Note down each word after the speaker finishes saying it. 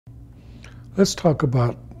Let's talk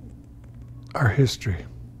about our history,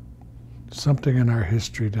 something in our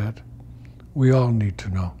history that we all need to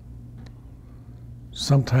know.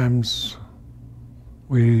 Sometimes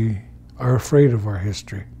we are afraid of our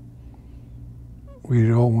history. We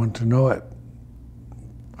don't want to know it.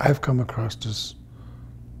 I've come across this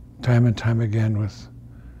time and time again with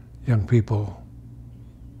young people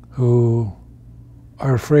who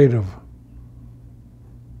are afraid of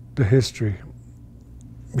the history,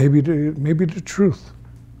 maybe the truth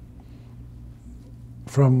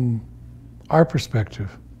from our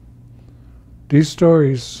perspective. These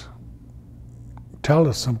stories tell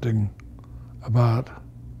us something about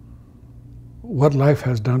what life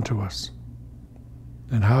has done to us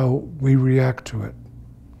and how we react to it,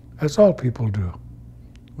 as all people do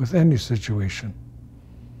with any situation.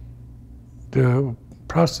 The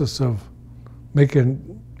process of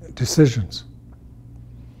making decisions.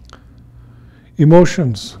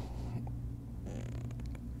 Emotions.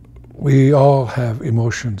 We all have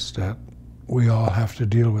emotions that we all have to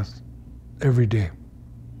deal with every day.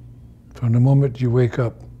 From the moment you wake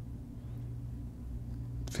up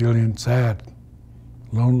feeling sad,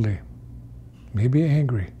 lonely, maybe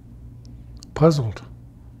angry, puzzled,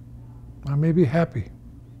 or maybe happy,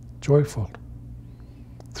 joyful.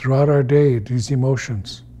 Throughout our day, these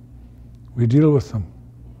emotions, we deal with them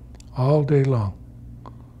all day long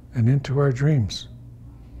and into our dreams.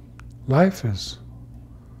 Life is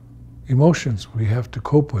emotions we have to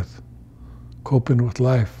cope with, coping with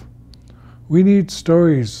life. We need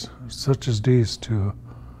stories such as these to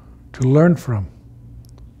learn from,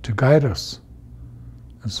 to guide us.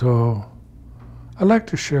 And so I'd like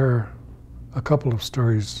to share a couple of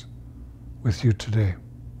stories with you today.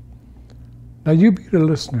 Now you be the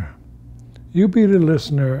listener. You be the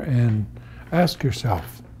listener and ask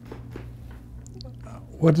yourself,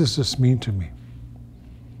 what does this mean to me?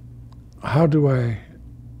 How do I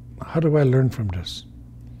learn from this?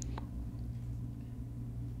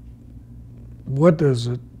 What does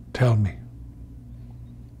it tell me?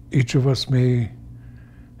 Each of us may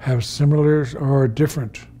have similar or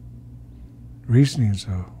different reasonings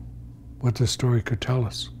of what this story could tell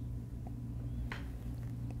us.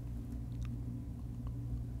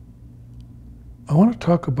 I want to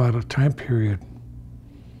talk about a time period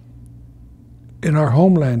in our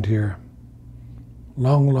homeland here,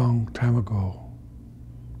 long time ago,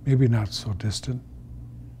 maybe not so distant,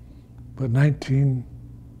 but 1900s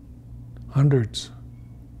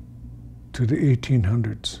to the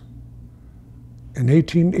 1800s. In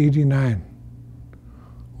 1889,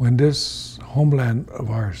 when this homeland of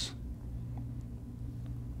ours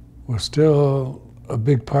was still a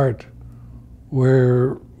big part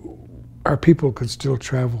where our people could still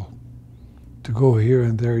travel to go here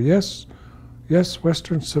and there. Yes,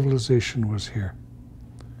 Western civilization was here,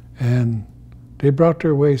 and they brought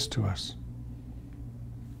their ways to us.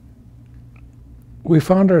 We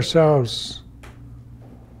found ourselves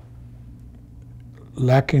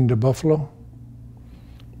lacking the buffalo,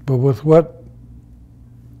 but with what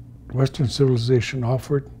Western civilization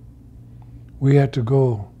offered, we had to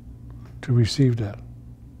go to receive that.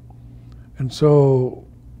 And so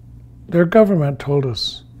their government told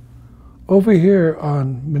us, over here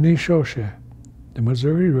on Minichaussee, the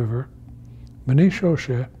Missouri River,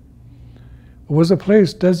 Minichaussee was a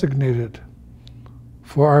place designated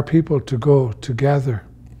for our people to go to gather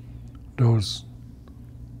those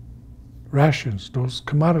rations, those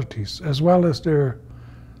commodities, as well as their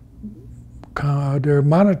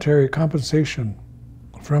monetary compensation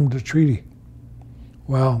from the treaty.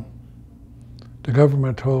 Well, the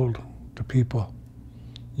government told the people,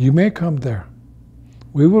 you may come there.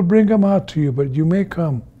 We will bring them out to you, but you may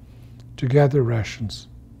come to gather rations.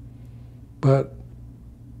 But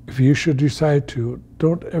if you should decide to,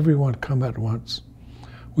 don't everyone come at once.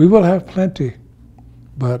 We will have plenty,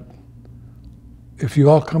 but if you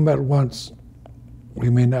all come at once, we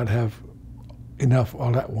may not have enough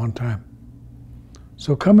all at one time.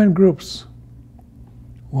 So come in groups,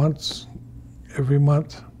 once every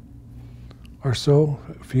month or so,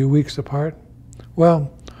 a few weeks apart.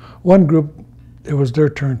 Well, one group, it was their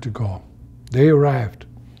turn to go. They arrived.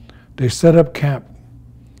 They set up camp.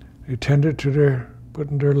 They tended to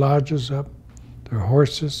putting their lodges up, their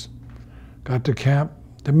horses, got to camp.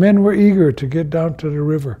 The men were eager to get down to the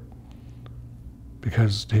river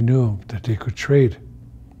because they knew that they could trade.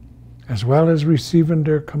 As well as receiving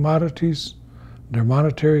their commodities, their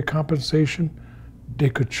monetary compensation, they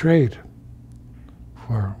could trade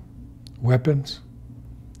for weapons,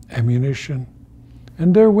 ammunition,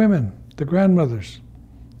 and their women, the grandmothers,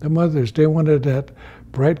 the mothers, they wanted that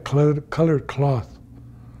bright colored cloth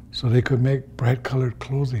so they could make bright colored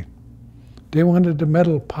clothing. They wanted the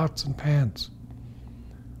metal pots and pans.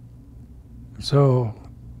 So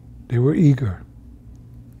they were eager.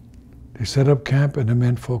 They set up camp and the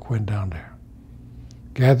menfolk went down there.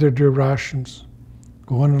 Gathered their rations,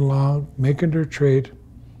 going along, making their trade.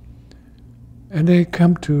 And they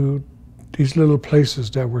come to these little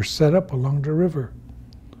places that were set up along the river,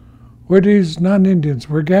 where these non-Indians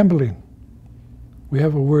were gambling. We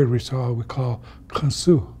have a word we call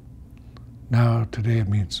kansu. Now today it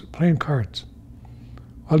means playing cards.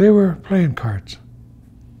 Well, they were playing cards.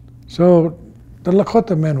 So the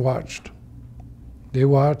Lakota men watched. They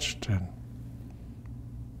watched and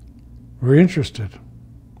were interested.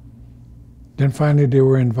 Then finally they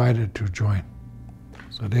were invited to join.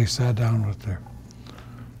 So they sat down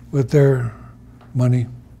with their money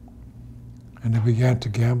and they began to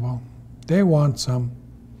gamble. They won some,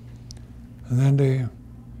 and then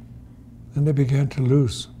they began to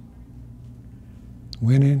lose.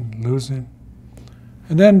 Winning, losing.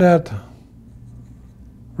 And then that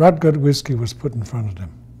rot-gut whiskey was put in front of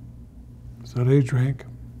them. So they drank,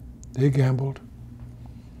 they gambled.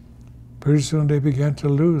 Pretty soon they began to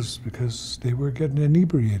lose because they were getting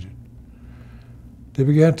inebriated. They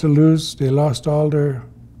began to lose, they lost all their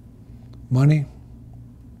money.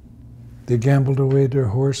 They gambled away their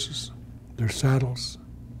horses, their saddles,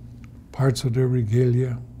 parts of their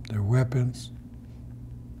regalia, their weapons,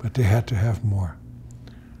 but they had to have more.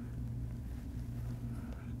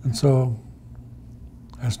 And so,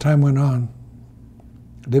 as time went on,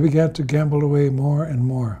 they began to gamble away more and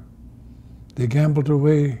more. They gambled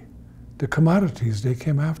away the commodities they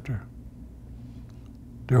came after.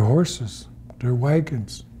 Their horses, their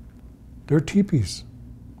wagons, their teepees.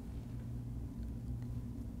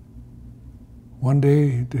 One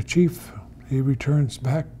day, the chief, he returns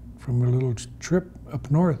back from a little trip up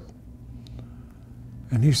north,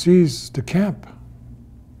 and he sees the camp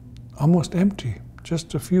almost empty,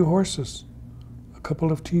 just a few horses, a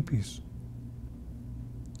couple of teepees.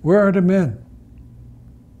 Where are the men?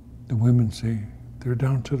 The women say, they're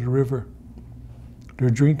down to the river.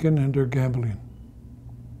 They're drinking and they're gambling.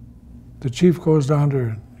 The chief goes down there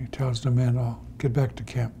and he tells the men, oh, get back to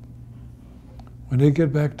camp. When they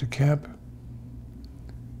get back to camp,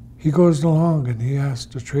 he goes along and he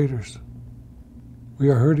asks the traders, we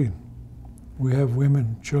are hurting. We have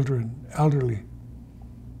women, children, elderly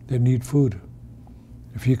that need food.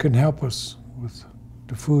 If you can help us with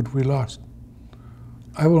the food we lost,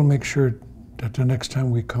 I will make sure that the next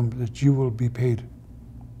time we come that you will be paid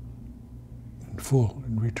in full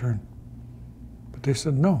in return. But they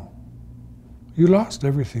said, no, you lost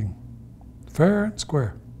everything, fair and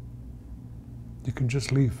square. You can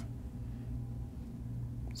just leave.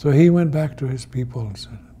 So he went back to his people and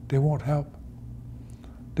said, they won't help.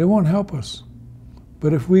 They won't help us.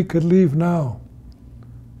 But if we could leave now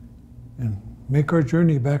and make our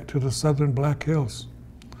journey back to the southern Black Hills,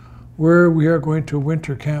 where we are going to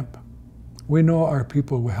winter camp, we know our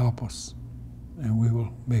people will help us and we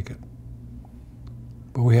will make it.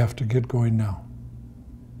 But we have to get going now.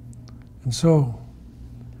 And so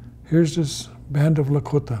here's this band of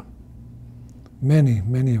Lakota, many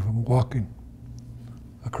of them walking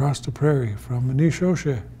across the prairie from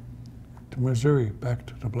Neshoshe to Missouri back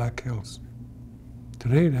to the Black Hills.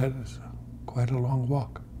 Today that is quite a long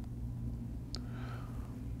walk.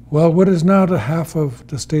 Well, what is now the half of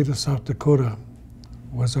the state of South Dakota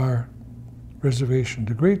was our reservation,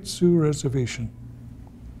 the Great Sioux Reservation.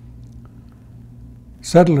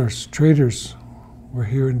 Settlers, traders were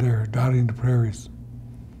here and there dotting the prairies.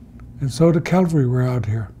 And so the cavalry were out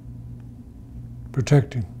here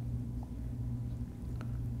protecting.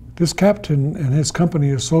 This captain and his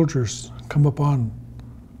company of soldiers come upon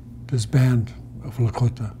this band of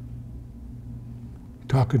Lakota.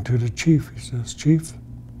 Talking to the chief, he says, Chief,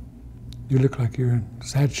 you look like you're in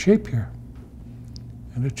sad shape here.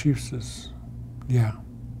 And the chief says, yeah,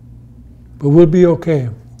 but we'll be okay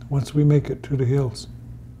once we make it to the hills.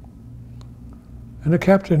 And the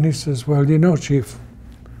captain, he says, well, you know, Chief,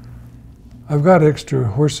 I've got extra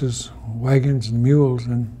horses, wagons, and mules,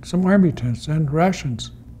 and some army tents and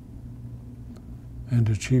rations. And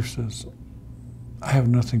the chief says, I have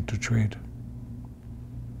nothing to trade.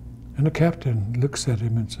 And the captain looks at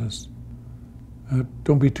him and says,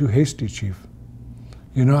 don't be too hasty, Chief.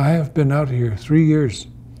 You know, I have been out here 3 years,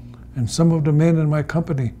 and some of the men in my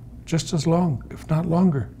company just as long, if not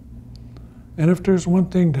longer. And if there's one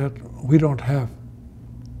thing that we don't have,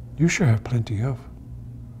 you sure have plenty of.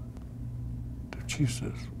 The chief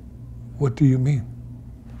says, what do you mean?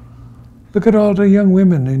 Look at all the young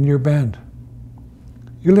women in your band.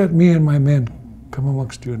 You let me and my men come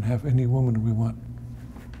amongst you and have any woman we want.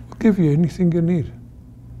 We'll give you anything you need.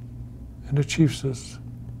 And the chief says,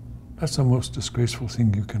 that's the most disgraceful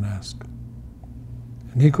thing you can ask.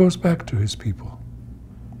 And he goes back to his people.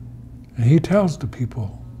 And he tells the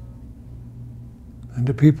people. And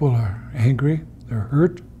the people are angry, they're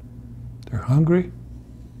hurt, they're hungry.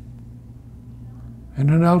 And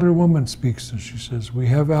an elder woman speaks and she says, we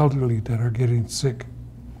have elderly that are getting sick.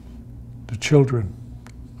 The children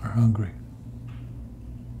are hungry.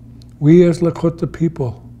 We as Lakota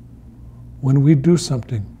people, when we do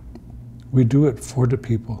something, we do it for the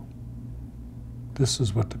people. This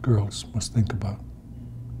is what the girls must think about.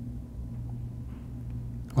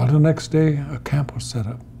 Well, the next day, a camp was set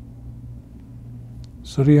up.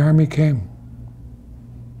 So the army came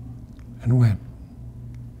and went,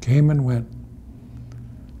 came and went,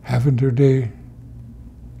 having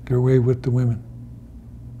their way with the women.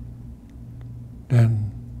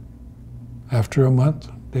 Then, after a month,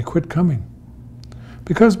 they quit coming.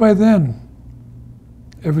 Because by then,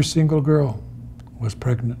 every single girl was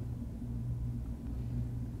pregnant.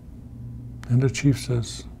 And the chief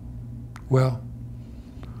says, well,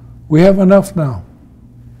 we have enough now.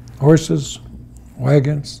 Horses,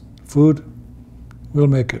 wagons, food, we'll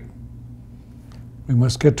make it. We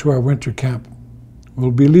must get to our winter camp.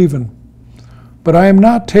 We'll be leaving. But I am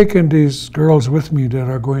not taking these girls with me that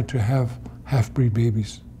are going to have half-breed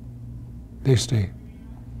babies. They stay.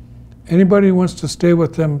 Anybody who wants to stay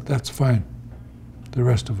with them, that's fine. The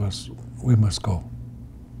rest of us, we must go.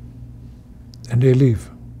 And they leave.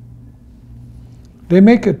 They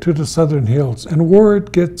make it to the southern hills, and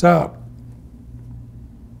word gets out.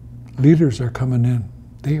 Leaders are coming in.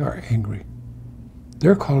 They are angry.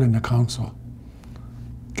 They're calling the council.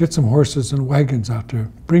 Get some horses and wagons out there.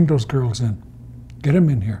 Bring those girls in. Get them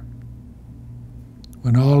in here.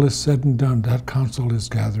 When all is said and done, that council is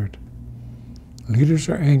gathered. Leaders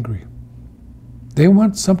are angry. They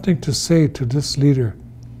want something to say to this leader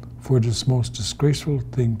for this most disgraceful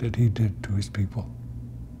thing that he did to his people.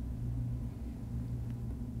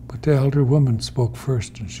 But the elder woman spoke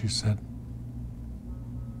first, and she said,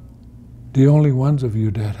 the only ones of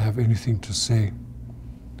you that have anything to say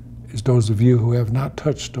is those of you who have not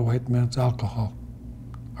touched the white man's alcohol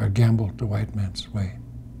or gambled the white man's way.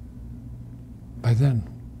 By then,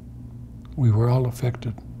 we were all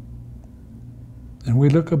affected. And we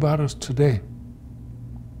look about us today,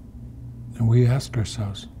 and we ask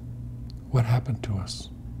ourselves, what happened to us?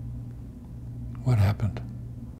 What happened?